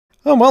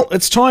Oh well,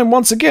 it's time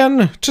once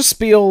again to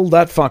spiel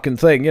that fucking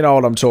thing. You know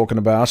what I'm talking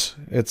about.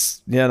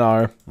 It's, you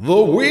know...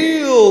 The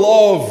Wheel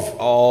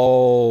of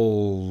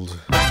Old.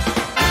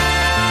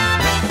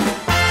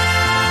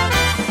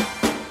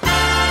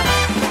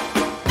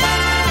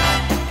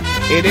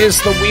 It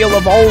is the Wheel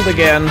of Old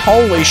again.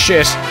 Holy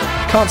shit.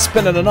 Can't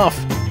spin it enough.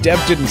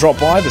 Dev didn't drop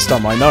by this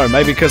time, I know.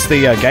 Maybe because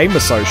the game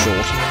was so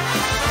short.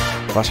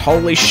 But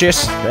holy shit,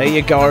 there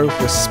you go.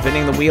 We're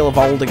spinning the Wheel of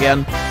Old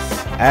again.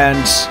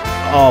 And...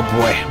 oh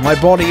boy, my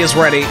body is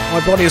ready.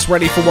 My body is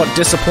ready for what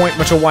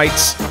disappointment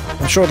awaits.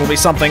 I'm sure it'll be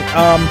something.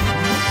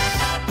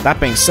 That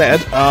being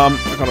said,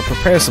 I've got to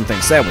prepare some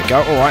things. There we go,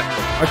 alright.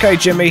 Okay,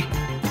 Jimmy.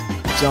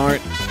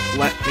 Don't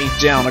let me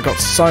down. I've got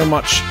so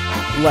much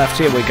left.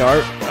 Here we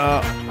go.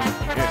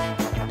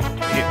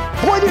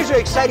 Boy, these are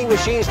exciting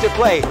machines to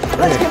play.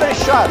 Let's give it a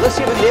shot. Let's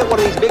see if we can hit one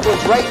of these big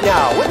ones right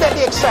now. Wouldn't that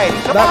be exciting?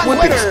 Come on,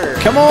 winner!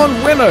 Come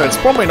on, winner! It's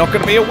probably not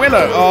going to be a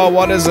winner. Oh,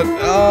 what is it?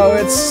 Oh,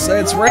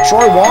 it's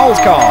Retro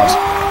Wildcard.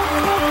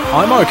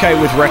 I'm okay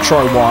with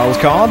Retro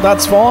Wildcard.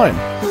 That's fine.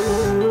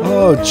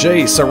 Oh,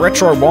 geez. So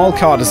Retro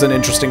Wildcard is an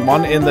interesting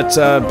one in that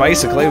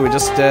basically we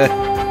just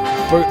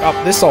boot up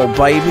this old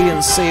baby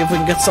and see if we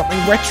can get something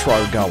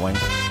retro going.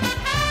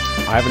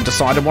 I haven't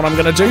decided what I'm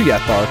going to do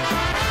yet, though.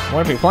 I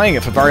won't be playing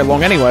it for very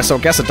long anyway, so I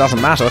guess it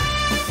doesn't matter.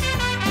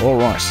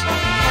 Alright.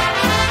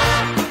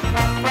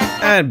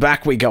 And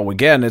back we go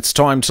again. It's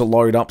time to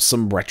load up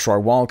some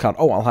Retro Wildcard.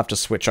 Oh, I'll have to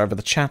switch over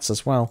the chats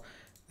as well.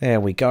 There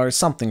we go.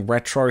 Something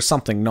retro,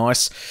 something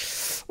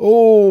nice.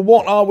 Oh,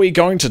 what are we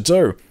going to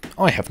do?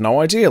 I have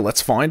no idea.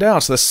 Let's find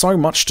out. There's so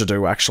much to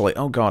do, actually.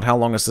 Oh, God, how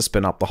long has this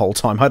been up the whole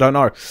time? I don't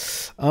know.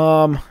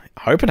 I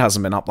hope it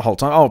hasn't been up the whole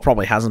time. Oh, it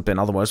probably hasn't been.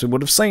 Otherwise, we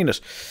would have seen it.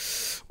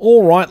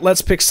 Alright,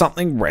 let's pick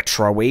something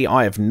retro-y.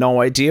 I have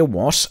no idea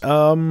what.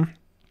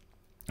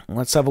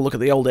 Let's have a look at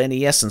the old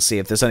NES and see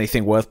if there's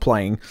anything worth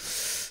playing.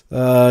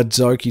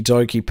 Doki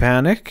Doki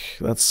Panic.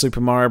 That's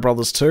Super Mario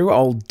Bros. 2.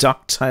 Old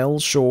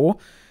DuckTales, sure.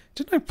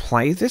 Didn't I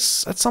play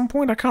this at some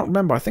point? I can't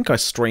remember. I think I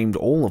streamed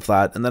all of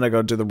that, and then I got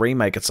to do the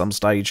remake at some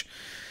stage.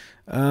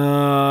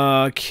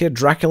 Kid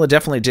Dracula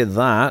definitely did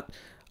that.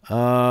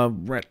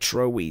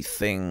 Retro-y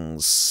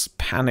things.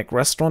 Panic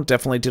Restaurant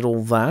definitely did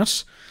all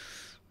that.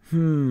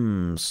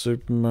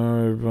 Super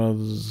Mario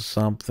Bros.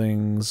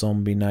 Something,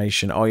 Zombie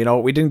Nation. Oh, you know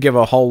what? We didn't give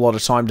a whole lot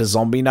of time to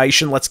Zombie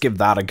Nation. Let's give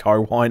that a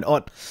go. Why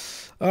not?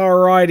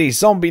 Alrighty,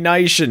 Zombie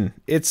Nation.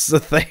 It's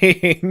the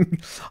thing.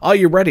 Are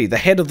you ready? The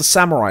head of the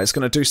samurai is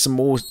going to do some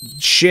more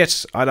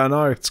shit. I don't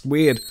know. It's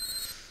weird.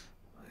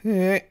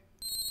 Oh,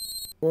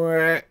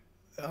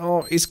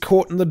 he's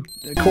caught in an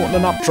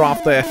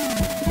updraft there.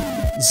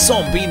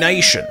 Zombie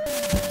Nation.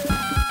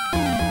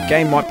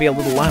 Game might be a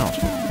little loud.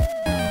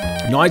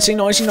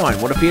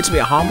 1999, what appeared to be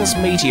a harmless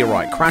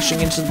meteorite crashing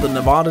into the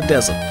Nevada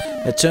desert.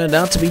 It turned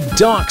out to be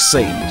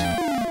Darkseid.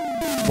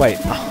 Wait,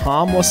 a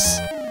harmless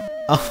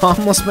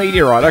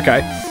meteorite,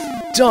 okay.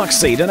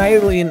 Darkseid, an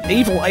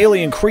evil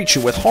alien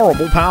creature with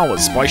horrible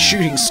powers. By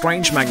shooting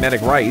strange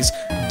magnetic rays,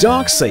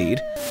 Darkseid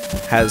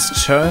has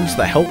turned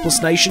the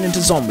helpless nation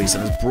into zombies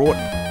and has brought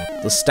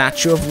the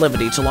Statue of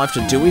Liberty to life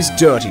to do his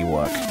dirty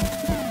work.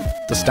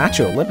 The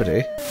Statue of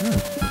Liberty?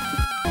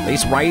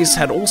 These rays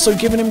had also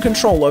given him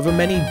control over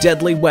many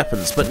deadly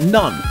weapons, but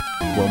none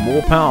were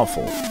more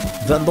powerful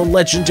than the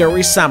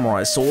legendary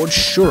samurai sword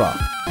Shura.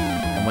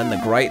 And when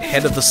the great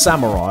head of the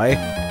samurai,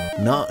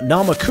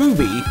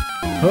 Namakubi,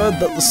 heard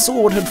that the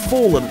sword had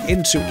fallen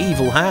into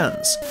evil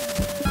hands,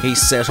 he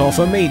set off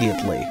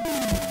immediately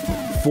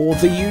for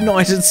the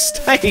United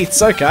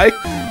States. Okay.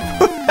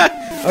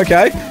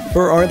 Okay.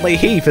 For only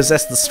he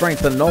possessed the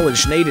strength and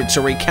knowledge needed to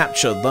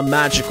recapture the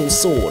magical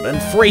sword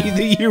and free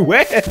the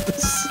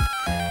US.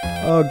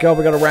 Oh god,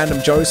 we got a random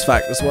Joe's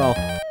fact as well.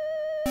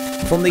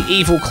 From the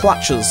evil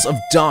clutches of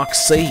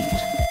Darkseid.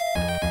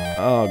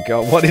 Oh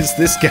god, what is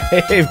this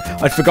game?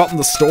 I'd forgotten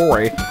the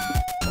story.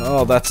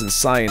 Oh, that's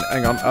insane.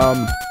 Hang on, I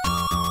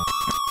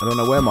don't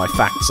know where my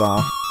facts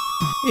are.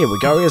 Here we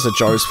go, here's a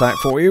Joe's fact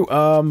for you.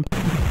 Well,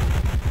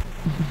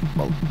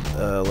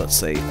 let's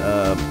see.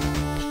 Oh,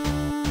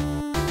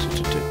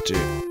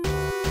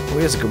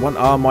 here's a good one.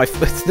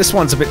 This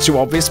one's a bit too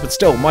obvious, but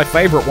still, my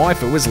favourite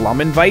waifu is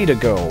Lum Invader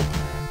Girl.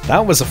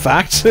 That was a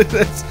fact. I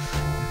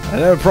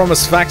never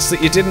promised facts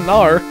that you didn't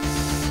know.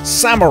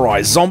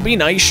 Samurai Zombie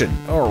Nation.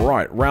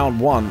 Alright, round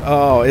one.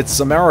 Oh, it's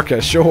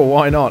America. Sure,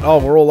 why not? Oh,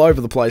 we're all over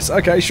the place.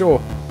 Okay,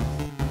 sure.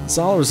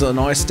 Zala was a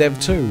nice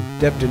dev too.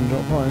 Dev didn't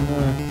drop by,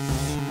 no.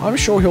 I'm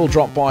sure he'll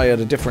drop by at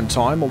a different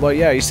time, although,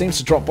 yeah, he seems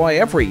to drop by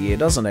every year,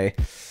 doesn't he?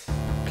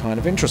 Kind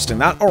of interesting,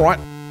 that. Alright,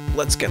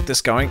 let's get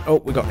this going. Oh,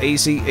 we got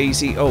easy,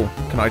 easy. Oh,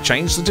 can I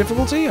change the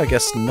difficulty? I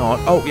guess not.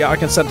 Oh, yeah, I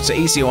can set it to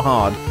easy or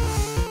hard.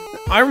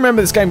 I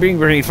remember this game being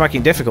really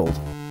fucking difficult.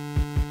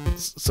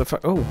 So,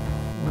 oh,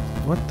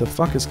 what the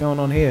fuck is going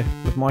on here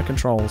with my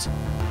controls?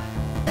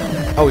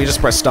 Oh, you just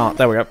press start.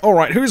 There we go.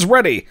 Alright, who's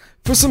ready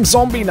for some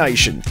Zombie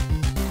Nation?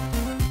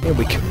 Here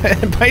we go.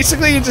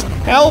 Basically, you just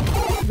help.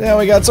 There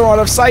we go. It's alright,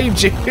 I've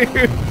saved you.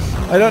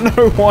 I don't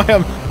know why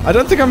I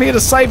don't think I'm here to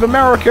save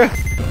America.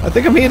 I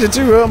think I'm here to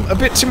do a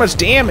bit too much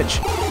damage.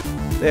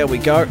 There we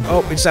go.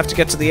 Oh, we just have to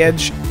get to the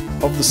edge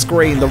of the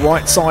screen. The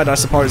right side, I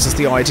suppose, is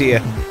the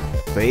idea.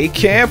 Be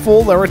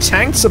careful, there are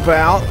tanks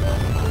about.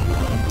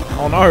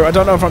 Oh no, I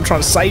don't know if I'm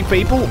trying to save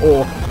people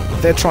or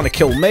if they're trying to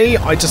kill me.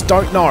 I just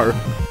don't know.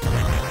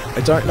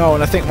 I don't know,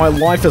 and I think my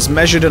life is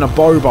measured in a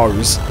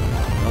Bobos.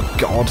 Oh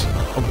god.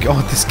 Oh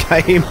god, this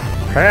game.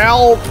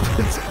 Help!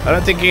 I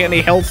don't think you get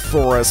any health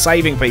for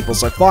saving people,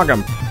 so fuck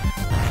them.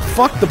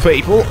 Fuck the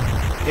people.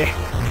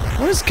 Yeah.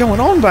 What is going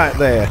on back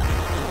there?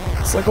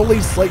 It's like all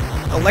these, like,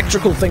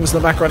 electrical things in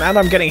the background, and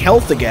I'm getting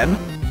health again.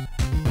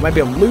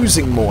 Maybe I'm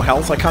losing more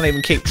health. I can't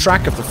even keep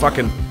track of the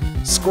fucking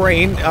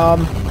screen.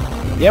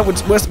 Yeah,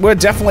 we're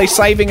definitely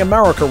saving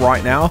America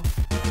right now.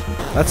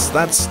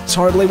 That's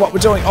totally what we're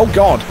doing. Oh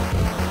god.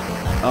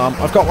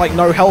 I've got, like,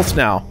 no health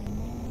now.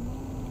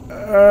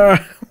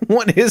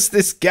 What is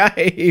this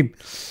game?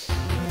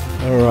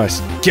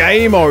 Alright.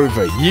 Game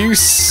over. You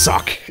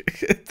suck.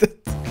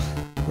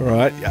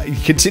 Alright.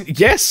 Continue.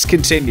 Yes,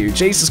 continue.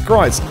 Jesus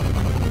Christ.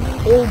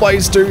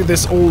 Always do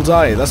this all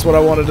day. That's what I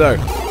want to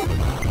do.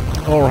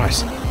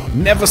 Alright.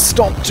 Never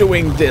stop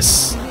doing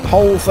this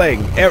whole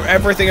thing.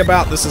 Everything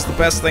about this is the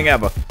best thing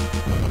ever.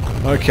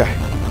 Okay.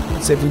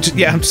 Let's see if we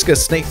yeah, I'm just gonna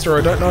sneak through.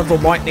 I don't know if the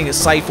lightning is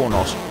safe or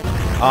not.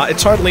 It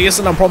totally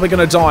isn't. I'm probably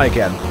gonna die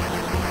again.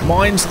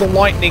 Mind the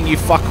lightning, you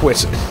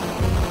fuckwit.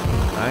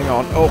 Hang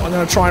on. Oh, I'm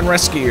gonna try and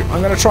rescue you.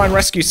 I'm gonna try and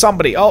rescue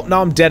somebody. Oh,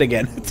 no, I'm dead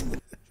again.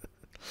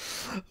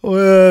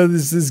 Well,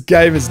 this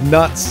game is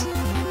nuts.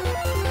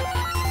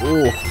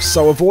 Ooh,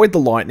 so avoid the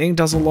lightning.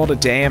 Does a lot of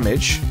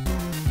damage.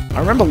 I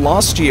remember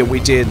last year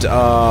we did,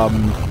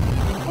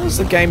 what was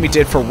the game we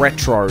did for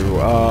Retro?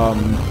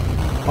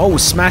 Oh,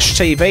 Smash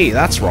TV,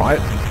 that's right.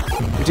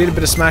 We did a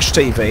bit of Smash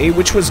TV,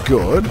 which was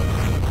good.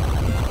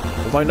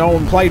 Although no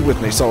one played with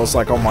me, so I was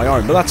like on my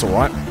own, but that's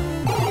alright.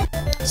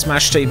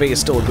 Smash TV is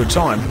still a good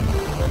time.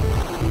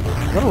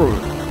 I'm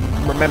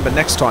gonna remember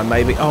next time,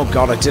 maybe. Oh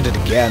god, I did it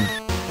again.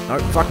 No,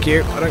 fuck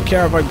you. I don't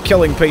care if I'm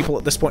killing people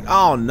at this point.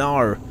 Oh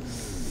no.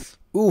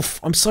 Oof,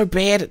 I'm so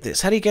bad at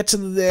this. How do you get to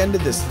the end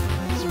of this?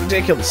 It's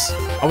ridiculous.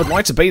 I would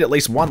like to beat at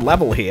least one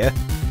level here.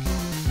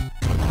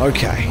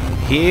 Okay,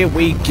 here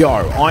we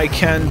go. I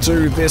can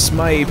do this,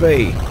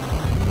 maybe.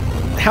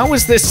 How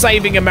is this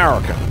saving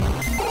America?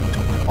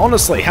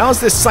 Honestly, how is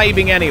this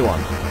saving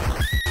anyone?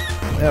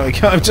 There we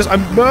go.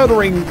 I'm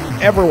murdering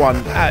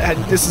everyone.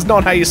 This is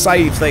not how you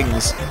save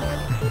things.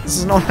 This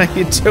is not how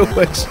you do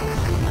it.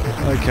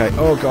 Okay.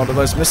 Oh god, are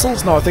those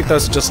missiles? No, I think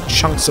those are just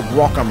chunks of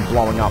rock I'm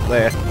blowing up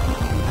there.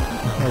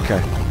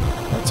 Okay.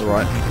 That's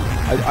alright.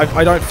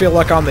 I don't feel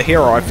like I'm the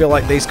hero. I feel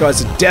like these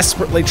guys are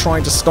desperately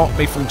trying to stop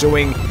me from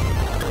doing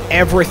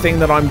everything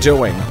that I'm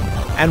doing.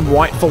 And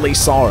rightfully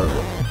so.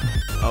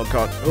 Oh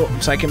god. Oh, I'm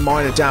taking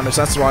minor damage.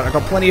 That's right. I've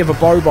got plenty of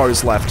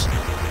Abobos left.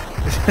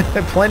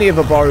 Plenty of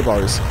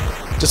Abobos.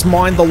 Just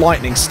mind the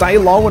lightning. Stay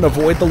low and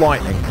avoid the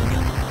lightning.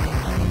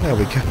 There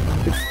we go.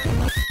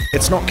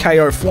 It's not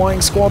KO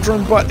Flying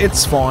Squadron, but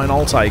it's fine.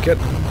 I'll take it.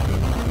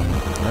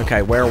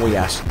 Okay, where are we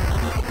at?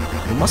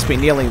 We must be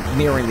nearing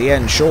the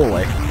end,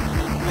 surely.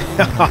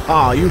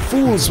 Haha, you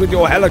fools with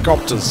your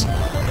helicopters.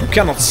 You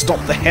cannot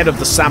stop the head of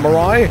the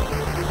samurai.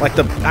 Like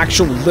the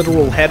actual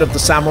literal head of the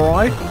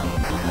samurai.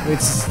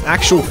 It's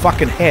actual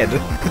fucking head.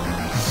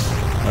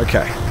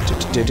 Okay.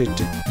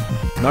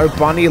 No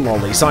bunny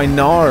lollies, I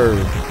know.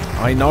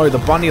 I know, the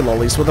bunny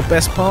lollies were the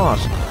best part.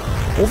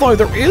 Although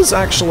there is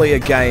actually a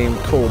game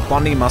called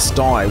Bunny Must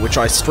Die, which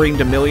I streamed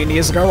a million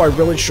years ago. I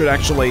really should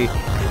actually,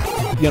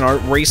 you know,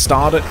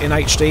 restart it in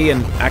HD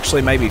and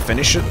actually maybe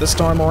finish it this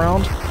time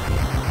around.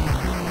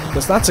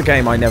 Because that's a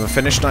game I never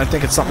finished, and I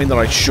think it's something that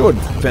I should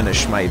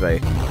finish,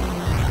 maybe.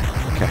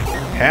 Okay.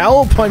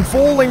 Help! I'm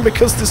falling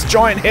because this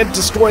giant head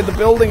destroyed the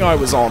building I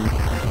was on.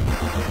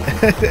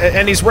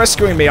 And he's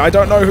rescuing me. I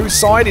don't know whose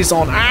side he's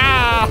on.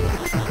 Ah!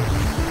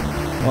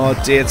 Oh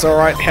dear, it's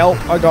alright. Help,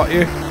 I got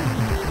you.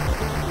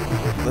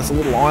 There's a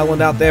little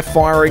island out there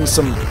firing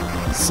some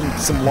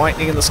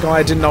lightning in the sky.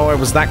 I didn't know I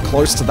was that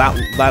close to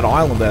that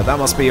island there. That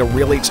must be a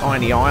really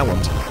tiny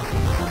island.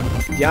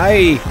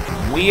 Yay!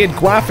 Weird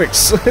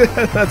graphics.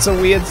 That's a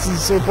weird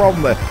sort of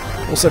problem there.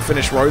 Also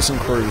finished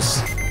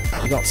Rosencruz.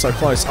 You got so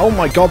close. Oh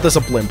my god, there's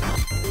a blimp.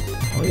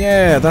 Oh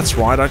yeah, that's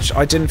right.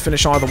 I didn't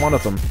finish either one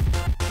of them.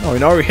 Oh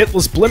no,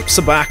 Hitler's blimps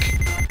are back.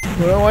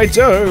 What do I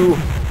do?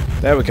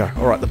 There we go.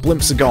 Alright, the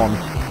blimps are gone.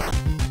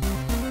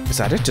 Is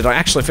that it? Did I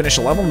actually finish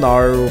a level?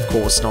 No, of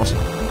course not.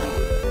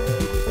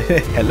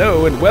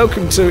 Hello, and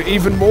welcome to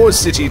even more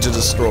city to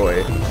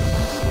destroy.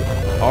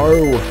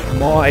 Oh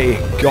my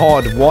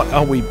god, what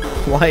are we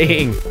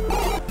playing?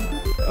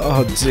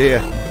 Oh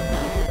dear.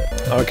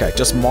 Okay,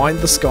 just mind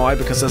the sky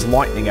because there's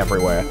lightning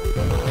everywhere.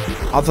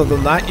 Other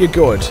than that, you're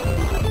good.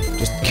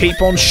 Just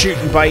keep on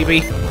shooting, baby.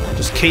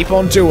 Just keep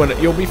on doing it.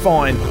 You'll be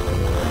fine.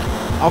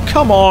 Oh,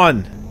 come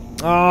on.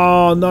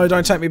 Oh, no,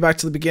 don't take me back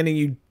to the beginning,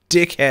 you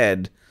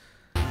dickhead.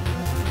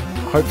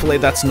 Hopefully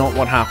that's not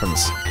what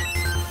happens.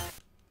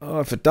 Oh,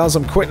 if it does,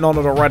 I'm quitting on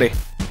it already.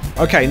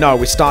 Okay, no,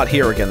 we start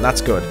here again.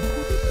 That's good.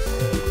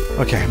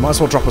 Okay, might as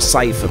well drop a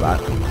save for that.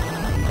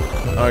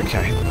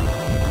 Okay.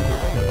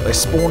 They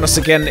spawn us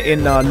again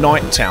in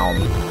Night Town.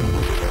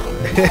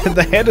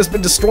 The head has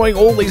been destroying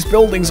all these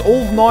buildings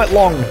all night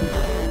long.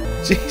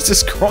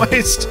 Jesus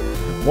Christ.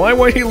 Why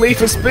won't he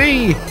leave us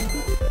be?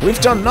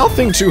 We've done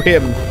nothing to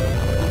him.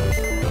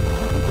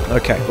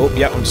 Okay. Oh,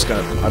 yeah,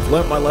 I've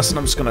learnt my lesson.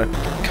 I'm just gonna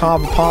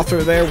carve a path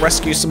through there,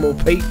 rescue some more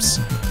peeps.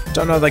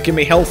 Don't know if they give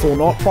me health or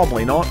not.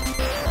 Probably not.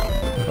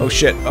 Oh,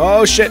 shit.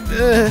 Oh, shit.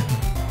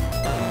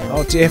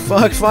 Oh, dear.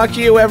 Fuck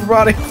you,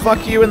 everybody.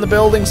 Fuck you in the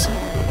buildings.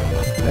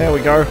 There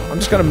we go. I'm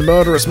just gonna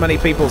murder as many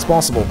people as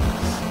possible.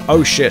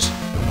 Oh, shit.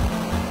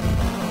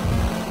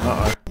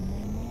 Uh-oh.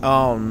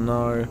 Oh,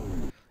 no.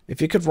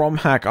 If you could ROM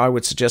hack, I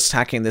would suggest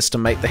hacking this to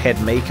make the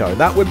head Miko.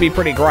 That would be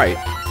pretty great.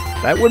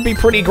 That would be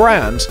pretty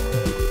grand.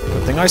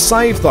 Good thing I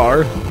saved,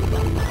 though.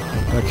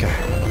 Okay.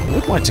 I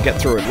would like to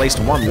get through at least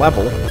one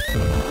level.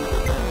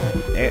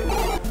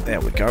 There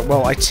we go.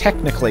 Well, I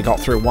technically got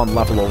through one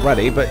level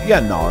already, but yeah,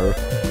 no.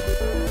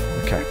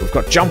 Okay, we've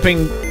got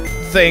jumping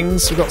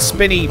things, we've got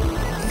spinny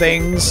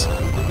things,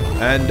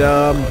 and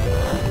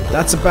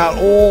that's about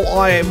all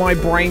my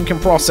brain can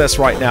process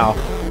right now.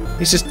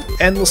 He's just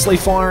endlessly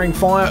firing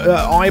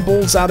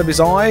eyeballs out of his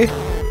eye,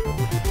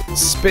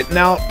 spitting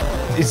out.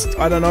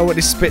 I don't know what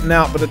he's spitting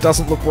out, but it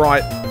doesn't look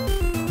right.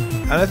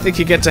 I don't think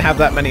you get to have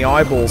that many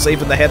eyeballs.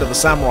 Even the head of the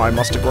samurai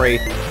must agree.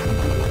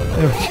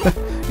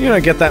 You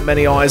don't get that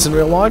many eyes in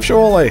real life,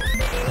 surely.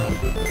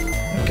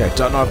 Okay,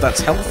 don't know if that's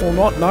health or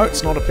not. No,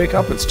 it's not a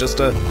pickup. It's just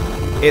a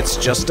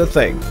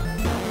thing.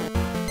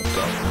 Oh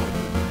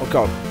god. Oh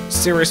god.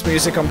 Serious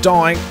music. I'm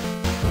dying.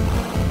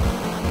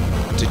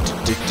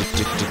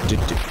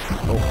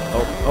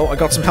 Oh, I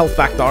got some health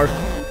back though.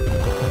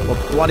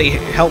 What bloody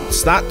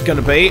health's that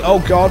gonna be? Oh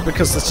god,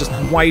 because there's just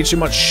way too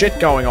much shit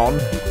going on.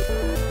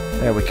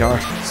 There we go.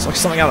 It's like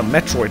something out of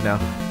Metroid now.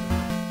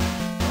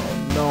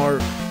 Oh no.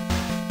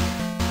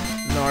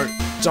 No,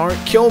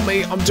 don't kill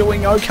me. I'm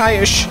doing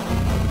okay-ish.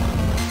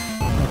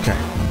 Okay.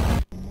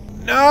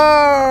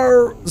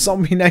 No!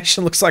 Zombie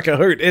Nation looks like a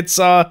hoot. It's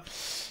a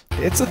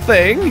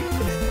thing.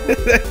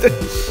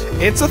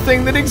 It's a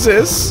thing that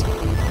exists.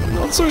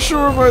 Not so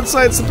sure if I'd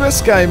say it's the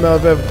best game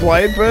I've ever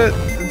played, but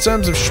in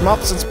terms of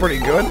shmups, it's pretty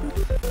good.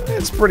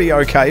 It's pretty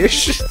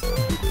okay-ish.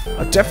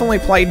 I've definitely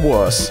played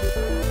worse.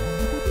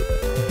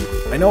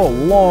 I know a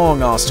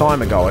long-ass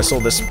time ago I saw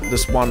this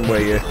one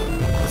where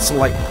it's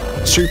like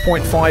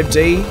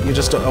 2.5D, you're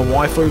just a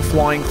waifu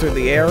flying through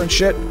the air and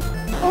shit.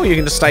 Oh, you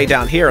can just stay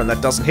down here and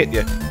that doesn't hit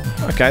you.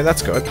 Okay,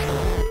 that's good.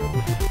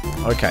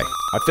 Okay,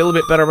 I feel a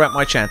bit better about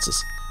my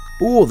chances.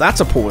 Ooh,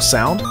 that's a pause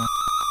sound.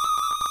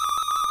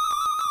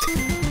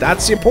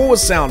 That's your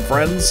pause sound,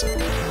 friends.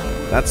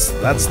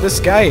 That's this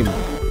game.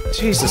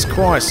 Jesus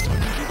Christ.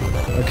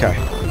 Okay.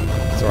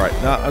 It's alright.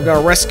 No, I'm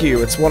gonna rescue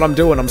you. It's what I'm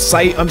doing. I'm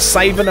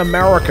saving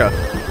America.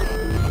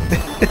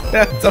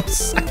 I'm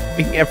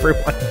saving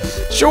everyone.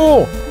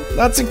 Sure!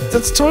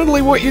 That's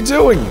totally what you're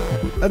doing.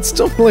 That's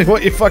totally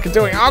what you're fucking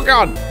doing. Oh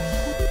god!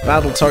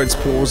 Battletoads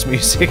pause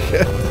music.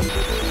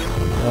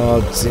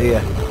 Oh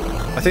dear.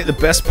 I think the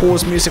best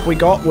pause music we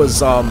got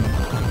was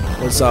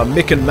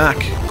Mick and Mac,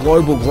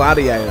 Global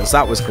Gladiators.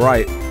 That was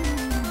great.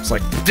 It's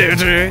like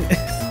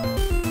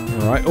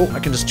alright, oh, I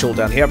can just chill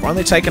down here. I've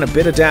only taken a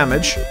bit of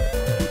damage.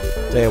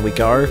 There we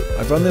go.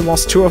 I've only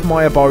lost 2 of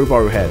my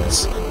Abobo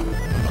heads.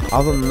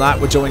 Other than that,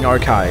 we're doing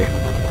okay.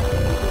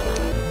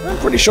 I'm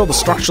pretty sure the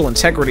structural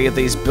integrity of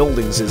these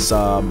buildings is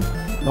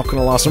not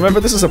gonna last. Remember,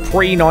 this is a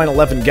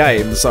pre-9/11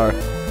 game, so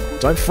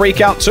don't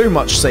freak out too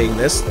much seeing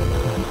this.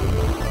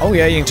 Oh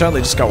yeah, you can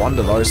totally just go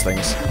under those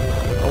things.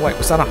 Oh wait,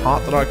 was that a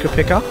heart that I could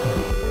pick up?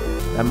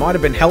 That might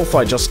have been health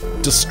I just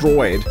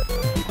destroyed.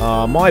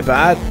 My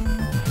bad.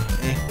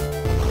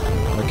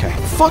 Okay,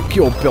 fuck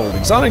your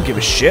buildings, I don't give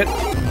a shit.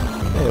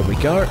 There we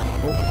go.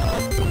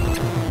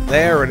 Oh.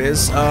 There it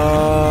is.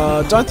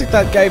 Don't think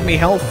that gave me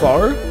health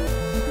though.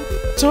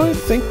 Don't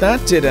think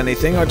that did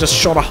anything. I just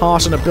shot a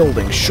heart in a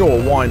building.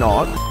 Sure, why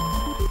not?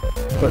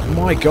 But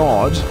my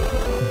god.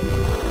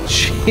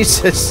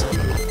 Jesus.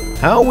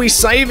 How are we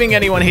saving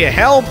anyone here?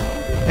 Help!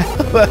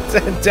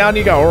 Down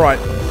you go, alright.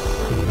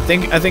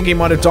 I think he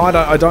might have died.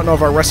 I don't know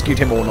if I rescued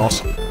him or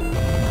not.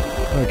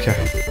 Okay.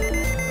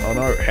 Oh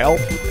no, help,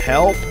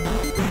 help.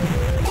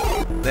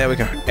 There we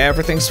go.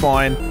 Everything's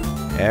fine.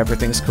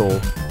 Everything's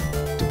cool.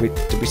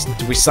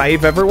 Did we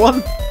save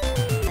everyone?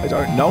 I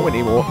don't know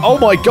anymore. Oh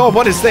my god,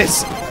 what is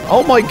this?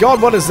 Oh my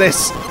god, what is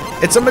this?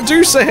 It's a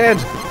Medusa head!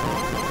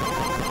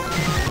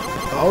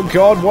 Oh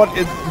god,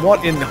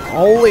 what in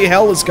holy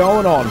hell is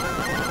going on?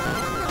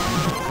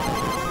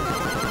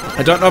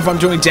 I don't know if I'm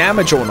doing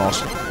damage or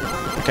not.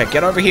 Okay,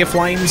 get over here,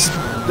 Flames.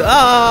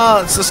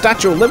 Ah, it's the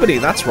Statue of Liberty,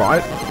 that's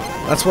right.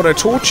 That's what her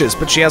torch is,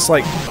 but she has,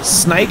 like,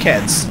 snake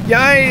heads.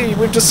 Yay!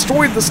 We've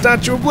destroyed the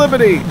Statue of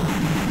Liberty!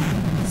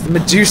 It's the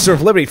Medusa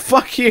of Liberty.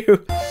 Fuck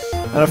you!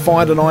 And I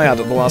fired an eye out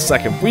at the last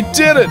second. We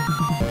did it!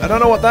 I don't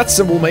know what that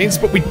symbol means,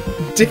 but we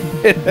did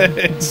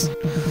it!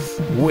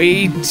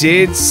 We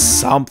did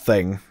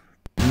something.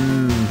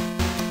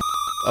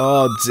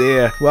 Oh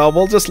dear. Well,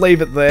 we'll just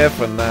leave it there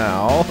for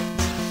now.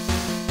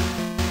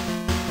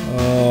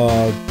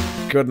 Oh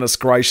goodness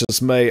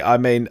gracious me. I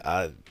mean,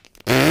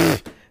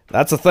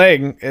 that's a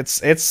thing.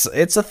 It's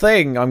a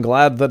thing. I'm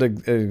glad that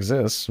it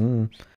exists.